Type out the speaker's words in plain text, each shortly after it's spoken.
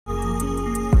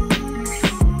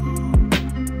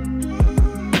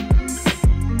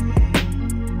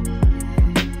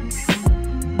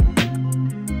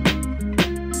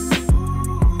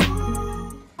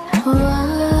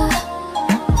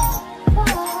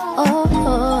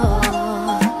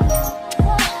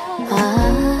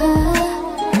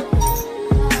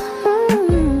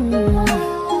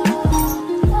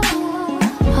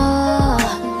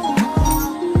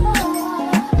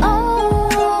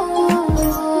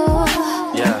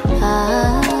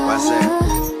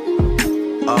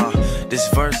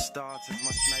verse starts as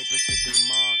my snipers hit their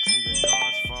marks and your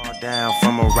guards fall down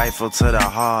from a rifle to the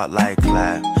heart like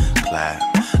clap, clap.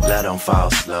 Let them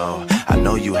fall slow. I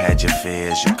know you had your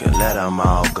fears, you could let them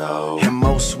all go. And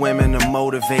most women are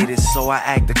motivated, so I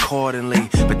act accordingly.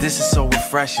 But this is so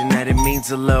refreshing that it means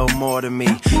a little more to me.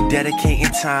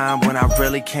 Dedicating time when I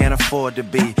really can't afford to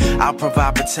be. I'll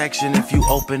provide protection if you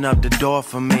open up the door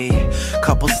for me.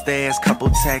 Couple stares,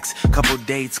 couple texts, couple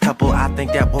dates, couple I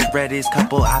think that we're ready,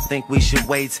 couple I think we should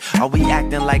wait. Are we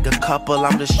acting like a couple?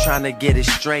 I'm just trying to get it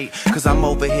straight, cause I'm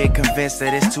over here convinced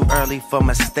that it's too early for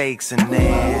mistakes. And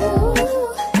then ooh,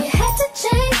 you had to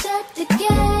change up the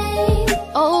game.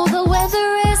 Oh, the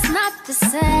weather is not the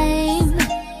same.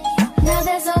 Now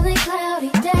there's only cloudy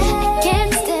days. I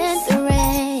can't stand the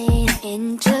rain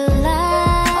in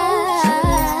July.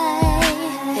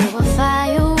 There were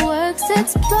fireworks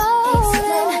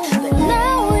exploding, but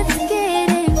now it's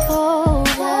getting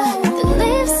colder. The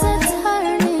leaves are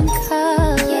turning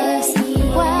colors.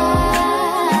 Why?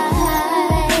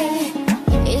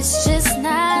 It's just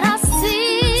not our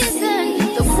season.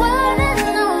 The one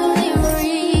and only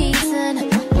reason.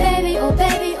 Baby,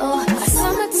 oh, our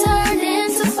summer turned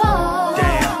into fall.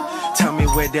 damn, tell me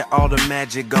where did all the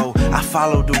magic go? I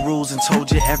followed the rules and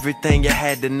told you everything you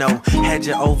had to know. Had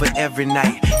you over every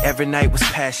night was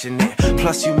passionate.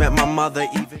 Plus you met my mother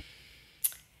even.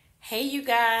 Hey you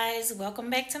guys,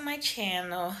 welcome back to my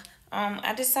channel.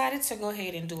 I decided to go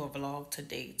ahead and do a vlog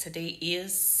today. Today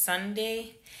is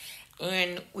Sunday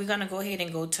and we're gonna go ahead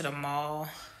and go to the mall.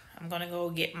 I'm gonna go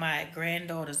get my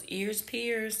granddaughter's ears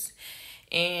pierced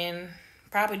and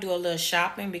probably do a little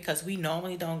shopping because we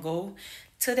normally don't go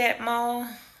to that mall,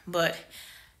 but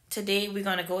today we're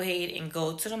gonna go ahead and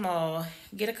go to the mall,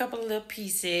 get a couple of little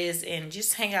pieces and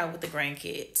just hang out with the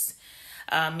grandkids,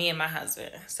 me and my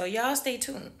husband. So y'all stay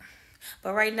tuned.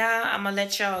 But right now I'm gonna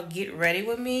let y'all get ready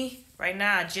with me. Right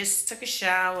now I just took a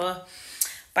shower,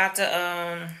 about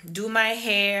to do my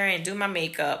hair and do my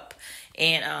makeup,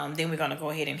 and then we're gonna go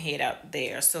ahead and head out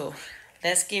there. So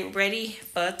let's get ready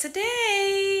for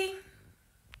today.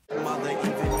 Mother,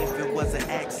 even if it was an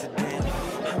accident,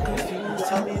 I'm confused,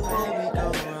 tell me where we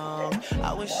go wrong.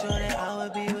 I was sure that I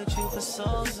would be with you for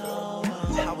so long.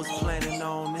 I was planning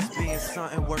on this being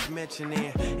something worth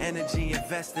mentioning. Energy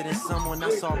invested in someone I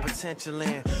saw potential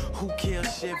in. Who killed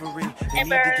chivalry? They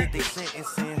need to get their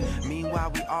sentence in.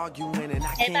 Meanwhile we arguing and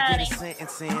I can't get a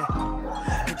sentence in.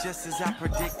 And just as I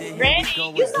predicted, here we go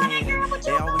again.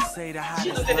 They always say the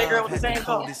hottest love has the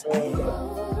coldest end.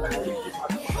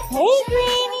 Hey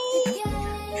Granny!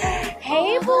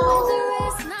 Hey boo!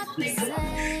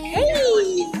 Hey!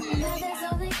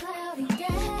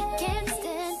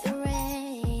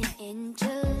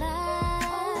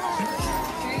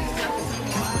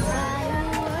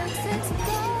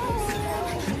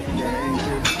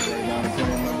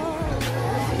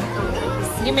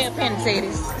 Give me a pen to say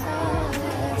this.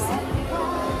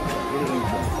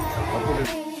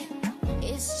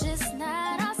 It's just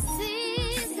not our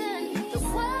season. The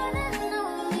one and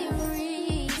only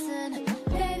reason.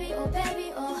 Baby,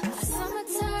 oh, our summer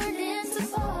turned into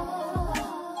fall.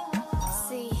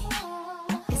 See,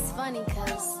 it's funny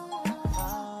cause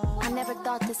I never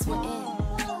thought this would end.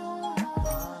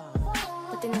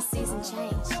 But then the season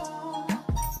changed.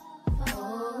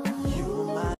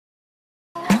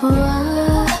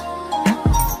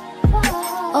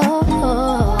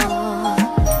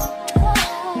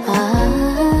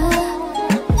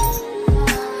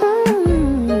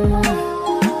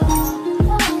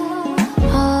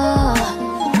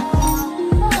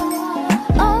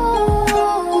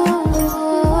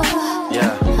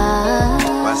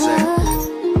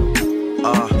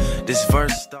 This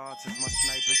verse starts as my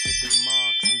snipers hit their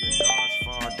marks and your guards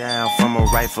fall down from a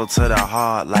rifle to the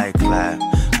heart like clap,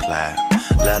 clap.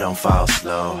 Let them fall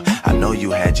slow. I know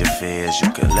you had your fears,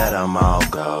 you could let them all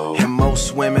go. And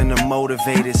most women are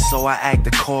motivated, so I act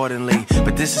accordingly.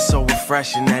 But this is so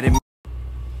refreshing that it.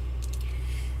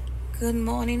 Good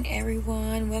morning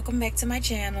everyone, welcome back to my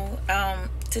channel.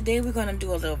 Today we're gonna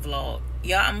do a little vlog.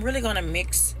 Y'all, I'm really gonna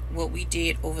mix what we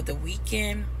did over the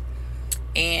weekend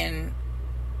and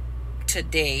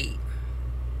today.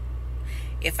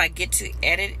 If I get to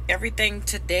edit everything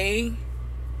today,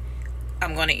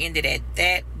 I'm gonna end it at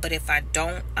that. But if I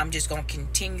don't, I'm just gonna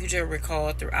continue to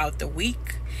record throughout the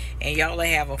week and y'all will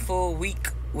have a full week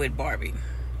with Barbie.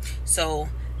 So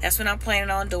that's what I'm planning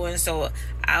on doing. So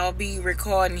I'll be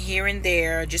recording here and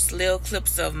there just little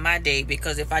clips of my day,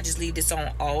 because if I just leave this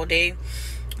on all day,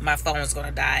 my phone's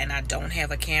gonna die and I don't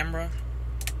have a camera.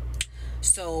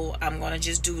 So I'm gonna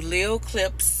just do little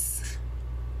clips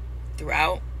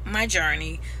throughout my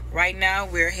journey. Right now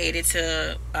we're headed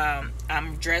to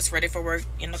I'm dressed, ready for work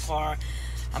in the car.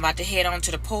 I'm about to head on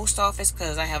to the post office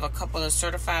because I have a couple of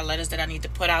certified letters that I need to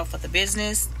put out for the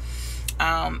business.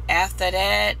 After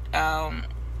that,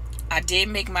 I did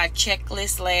make my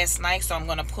checklist last night, so I'm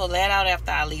going to pull that out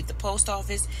after I leave the post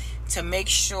office to make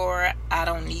sure I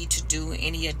don't need to do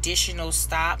any additional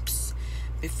stops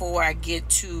before I get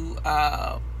to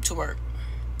work.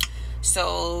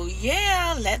 So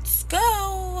yeah, let's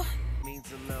go.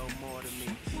 Means a little more to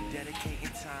me. Dedicating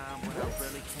time when I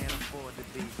really can't afford to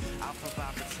be. I'll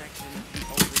provide protection if you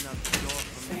open up the door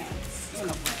for me.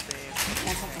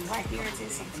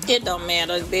 It don't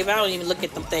matter, babe. I don't even look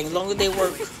at them things. As long as they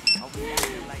work.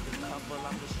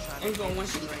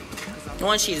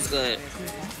 One sheet is good.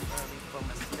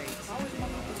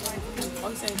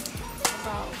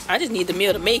 I just need the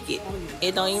meal to make it.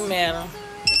 It don't even matter.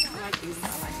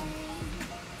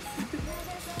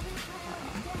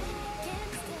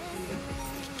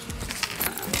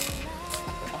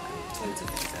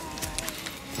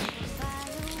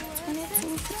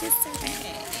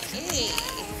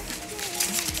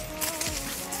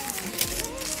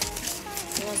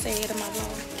 You want to say hey to my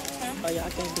vlog? Oh, y'all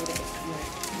can't do that.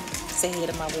 Say hey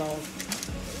to my vlog.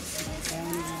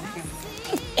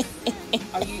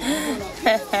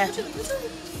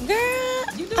 Girl,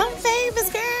 I'm famous,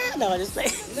 girl. No, just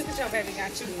like. Look at your baby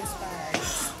got you inspired.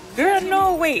 Girl,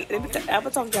 no, wait. I'm going to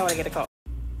talk to y'all when I get a call.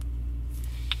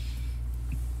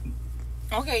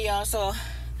 Okay, y'all, so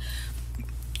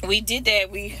we did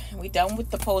that. We done with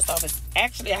the post office.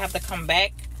 Actually, I have to come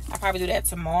back. I'll probably do that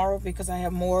tomorrow because I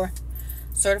have more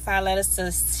certified letters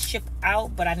to ship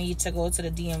out, but I need to go to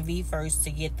the DMV first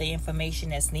to get the information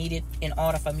that's needed in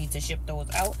order for me to ship those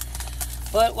out.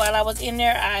 But while I was in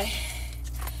there, I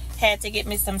had to get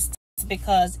me some stamps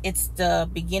because it's the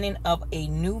beginning of a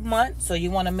new month, so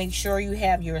you want to make sure you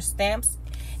have your stamps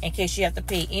in case you have to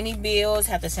pay any bills,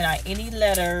 have to send out any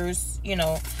letters. You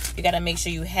know, you got to make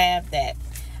sure you have that.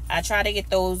 I try to get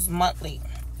those monthly.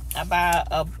 I buy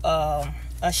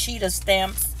a sheet of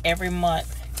stamps every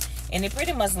month, and it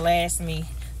pretty much lasts me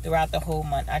throughout the whole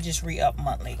month. I just re-up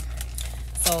monthly.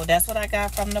 So that's what I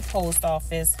got from the post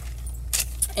office.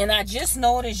 And I just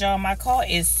noticed, y'all, my car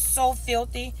is so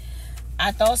filthy.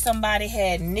 I thought somebody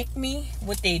had nicked me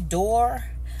with their door,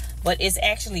 but it's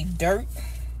actually dirt.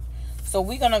 So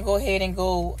we're gonna go ahead and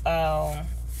go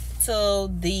to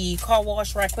the car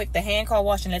wash right quick, the hand car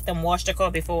wash, and let them wash the car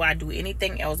before I do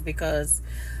anything else, because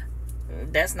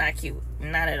that's not cute,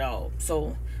 not at all.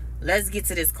 So let's get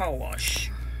to this car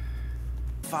wash.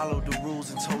 Followed the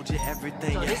rules and told you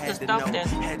everything So you this had the to stuff know. that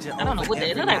Had you I don't know what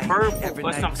they look like, bird poop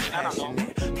or something. I don't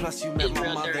know. Plus you met It's my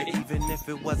real mother, dirty. even if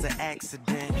it was an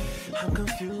accident. I'm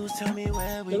confused, tell me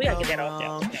where we So we gotta go get that off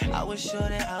wrong. I was sure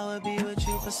that I would be with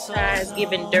you for so Size long.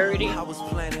 giving dirty. I was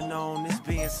planning on this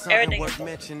being something Everything worth is-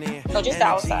 mentioning. So just Energy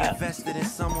outside. invested in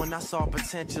someone I saw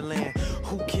potential in.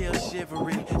 Who killed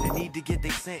chivalry? They need to get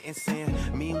their sentence in.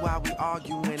 Meanwhile we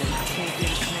arguing and I can't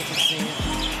get a sentence in.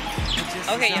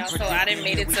 Okay, y'all, so I done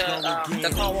made it to the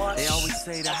car wash. They always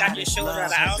say Like I just showed her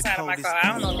the outside of my car.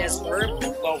 I don't know if that's bird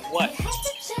poop or what,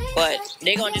 but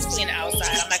they're gonna just clean the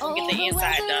outside. I'm not gonna get the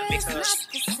inside done because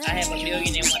I have a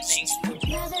million and one things to do.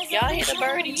 Y'all hear the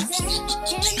birdies?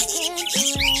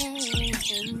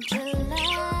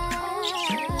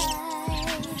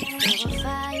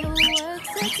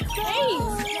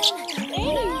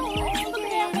 Hey,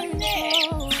 look at my neck.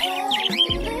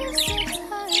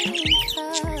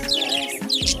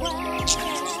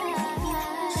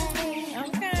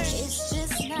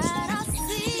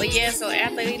 But yeah, so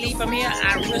after they leave from here,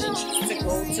 I really need to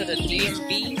go to the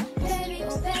DMV.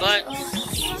 But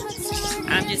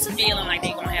I'm just feeling like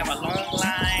they're gonna have a long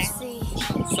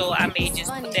line, so I may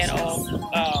just put that off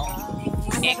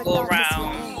and go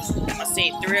around. I'm gonna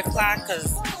say 3 o'clock,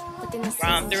 because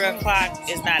around 3 o'clock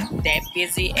is not that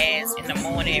busy as in the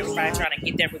morning. Everybody trying to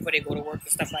get there before they go to work and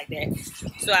stuff like that.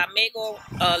 So I may go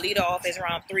leave the office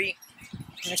around 3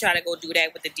 and try to go do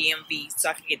that with the DMV so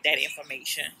I can get that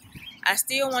information. I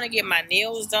still want to get my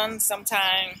nails done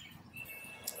sometime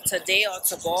today or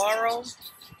tomorrow,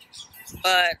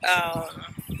 but I'll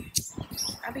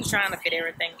be trying to fit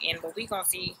everything in, but we gonna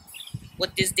see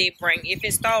what this day bring. If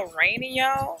it start raining,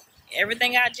 y'all,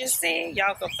 everything I just said,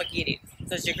 y'all can forget it,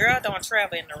 because your girl don't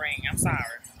travel in the rain. I'm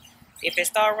sorry. If it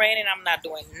start raining, I'm not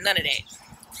doing none of that.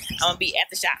 I'm gonna be at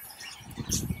the shop.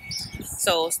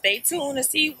 So stay tuned to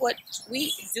see what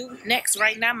we do next.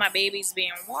 Right now, my baby's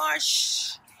being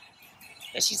washed.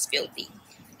 But she's filthy.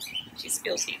 She's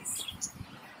filthy.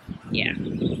 Yeah.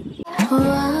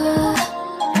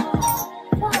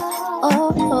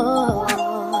 Oh, oh,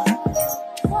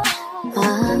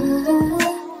 oh.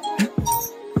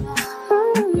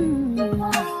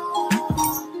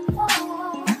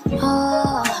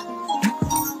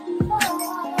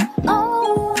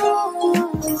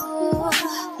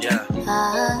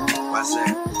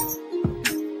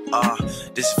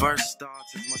 This verse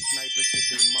starts as my snipers hit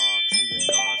their marks and your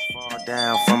guards fall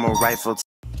down from a rifle.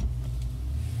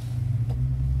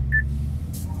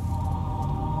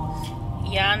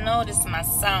 Y'all know this is my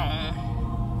song.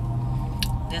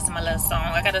 This is my little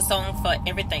song. I got a song for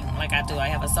everything, like I do. I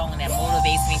have a song that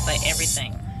motivates me for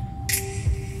everything.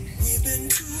 We've been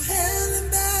to hell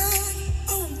and back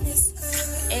on this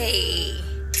earth. Hey.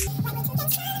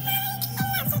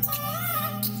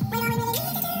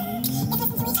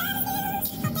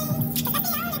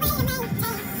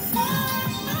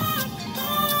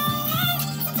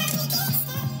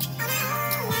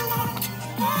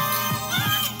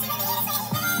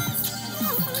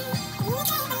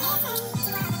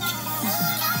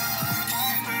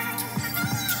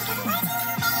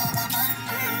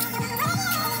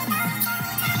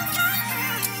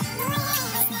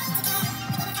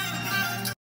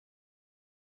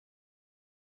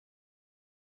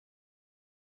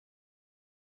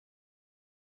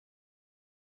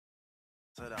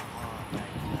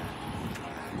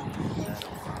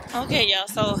 Okay, y'all,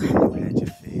 so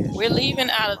we're leaving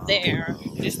out of there.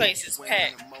 This place is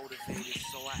packed.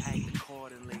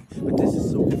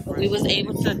 We was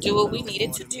able to do what we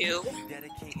needed to do.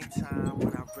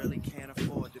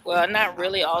 Well, not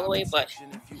really all the way, but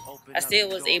I still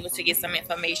was able to get some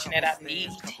information that I need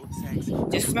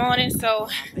this morning. So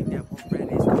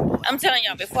I'm telling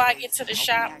y'all, before I get to the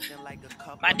shop,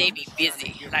 my day be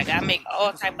busy. Like, I make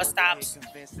all type of stops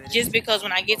just because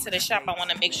when I get to the shop, I want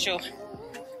to make sure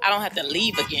I don't have to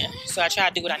leave again. So I try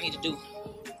to do what I need to do.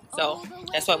 So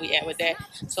that's what we at with that.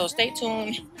 So stay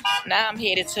tuned. Now I'm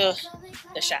headed to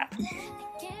the shop.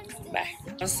 Bye.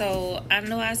 So I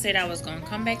know I said I was going to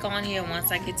come back on here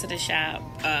once I get to the shop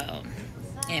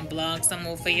and blog some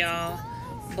more for y'all.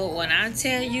 But when I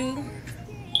tell you,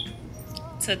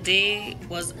 today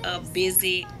was a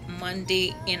busy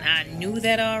Monday, and I knew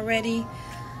that already,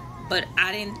 but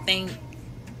I didn't think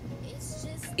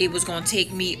it was going to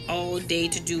take me all day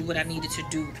to do what I needed to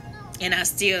do, and I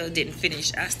still didn't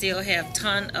finish. I still have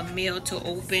ton of mail to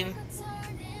open.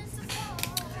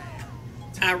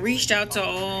 I reached out to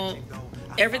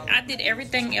I did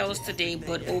everything else today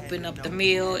but open up the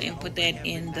mail and put that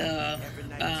in the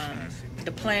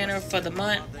planner for the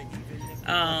month.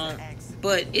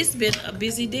 But it's been a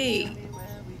busy day,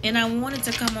 and I wanted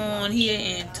to come on here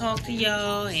and talk to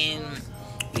y'all and,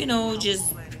 you know,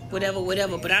 just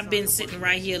whatever. But I've been sitting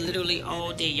right here literally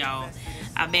all day, y'all.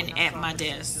 I've been at my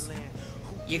desk.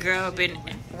 Your girl been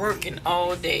working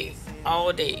all day.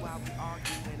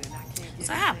 So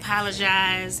I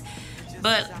apologize,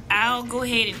 but I'll go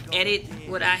ahead and edit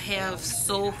what I have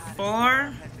so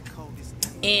far,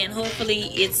 and hopefully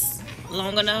it's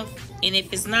long enough. And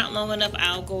if it's not long enough,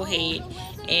 I'll go ahead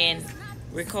and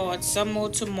record some more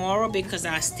tomorrow because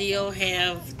I still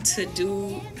have to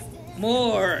do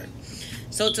more.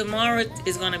 So tomorrow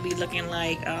is going to be looking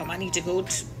like I need to go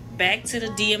back to the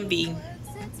DMV.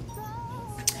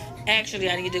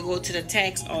 Actually, I need to go to the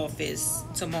tax office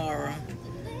tomorrow.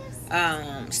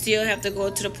 Still have to go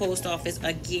to the post office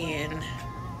again.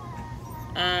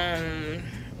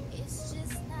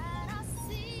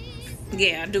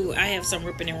 Yeah, I do. I have some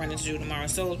ripping and running to do tomorrow.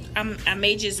 So I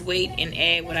may just wait and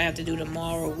add what I have to do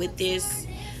tomorrow with this.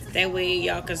 That way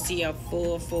y'all can see a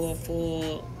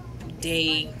full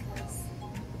day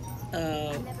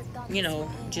of, you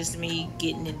know, just me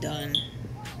getting it done.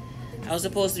 I was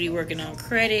supposed to be working on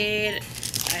credit.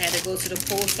 I had to go to the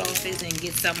post office and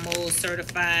get some more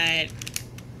certified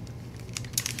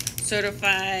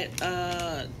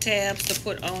tabs to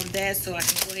put on that so I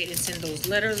can go ahead and send those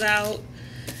letters out.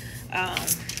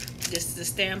 This is the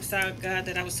stamps I got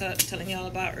that I was telling y'all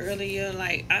about earlier.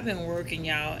 Like, I've been working,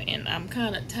 y'all, and I'm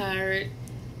kind of tired.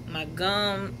 My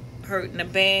gum hurting the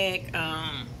back.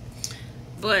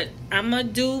 But I'm gonna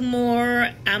do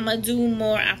more.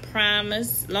 I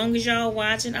promise. As long as y'all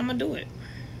watching, I'm gonna do it.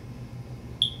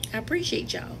 I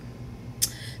appreciate y'all.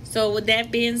 So with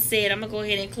that being said, I'm gonna go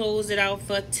ahead and close it out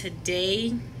for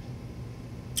today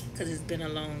because it's been a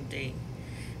long day.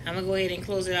 I'm gonna go ahead and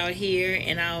close it out here,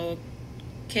 and I'll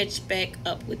catch back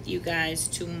up with you guys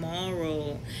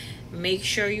tomorrow. Make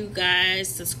sure you guys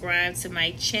subscribe to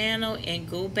my channel and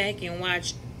go back and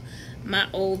watch my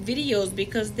old videos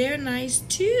because they're nice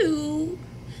too.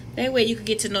 That way you can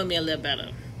get to know me a little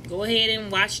better. Go ahead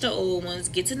and watch the old ones,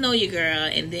 get to know your girl,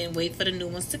 and then wait for the new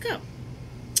ones to come.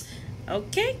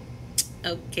 Okay,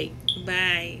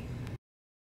 bye.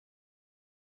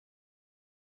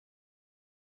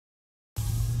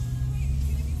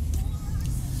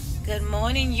 Good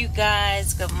morning, you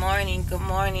guys. Good morning.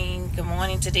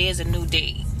 Today is a new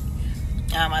day.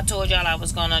 I told y'all I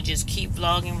was gonna just keep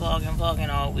vlogging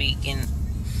all week, and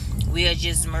we'll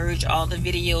just merge all the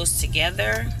videos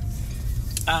together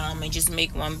and just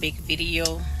make one big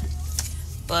video.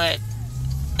 But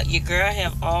your girl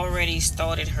have already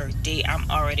started her day. I'm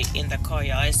already in the car,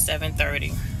 y'all. It's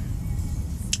 7:30.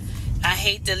 I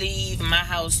hate to leave my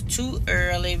house too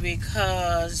early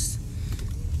because,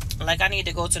 like, I need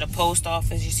to go to the post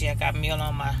office. You see, I got mail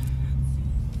on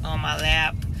my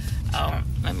lap.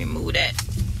 Let me move that.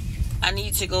 I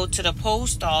need to go to the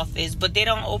post office, but they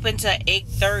don't open till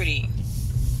 8:30.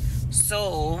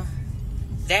 So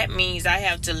that means I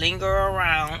have to linger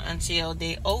around until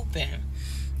they open.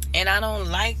 And I don't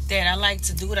like that. I like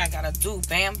to do what I gotta do.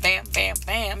 Bam, bam, bam,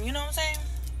 bam. You know what I'm saying?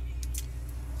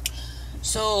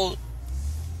 So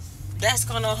that's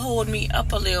gonna hold me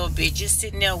up a little bit, just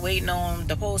sitting there waiting on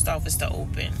the post office to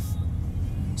open.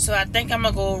 So I think I'm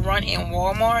gonna go run in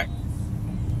Walmart.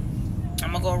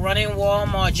 I'm gonna go run in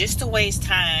Walmart just to waste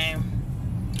time,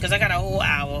 because I got a whole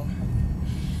hour.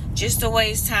 Just to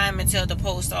waste time until the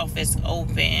post office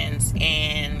opens,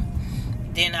 and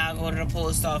then I'll go to the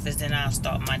post office, then I'll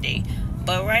start my day.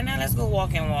 But right now, let's go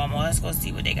walk in Walmart. Let's go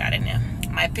see what they got in there.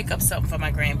 Might pick up something for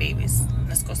my grandbabies.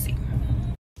 Let's go see.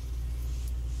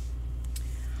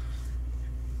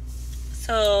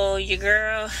 So, your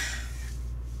girl,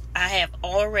 I have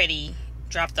already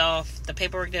dropped off the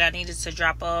paperwork that I needed to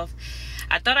drop off.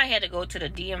 I thought I had to go to the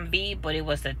DMV, but it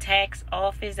was the tax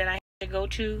office that I had to go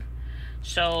to.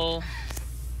 So,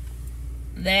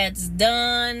 that's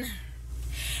done.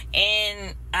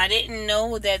 And I didn't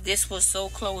know that this was so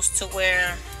close to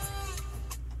where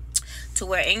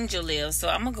Angel lives. So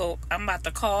I'm about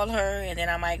to call her, and then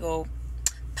I might go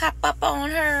pop up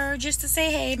on her just to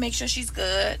say hey, make sure she's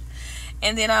good.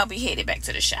 And then I'll be headed back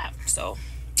to the shop. So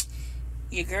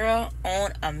your girl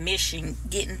on a mission,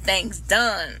 getting things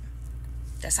done.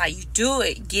 That's how you do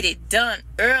it. Get it done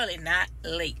early, not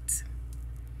late.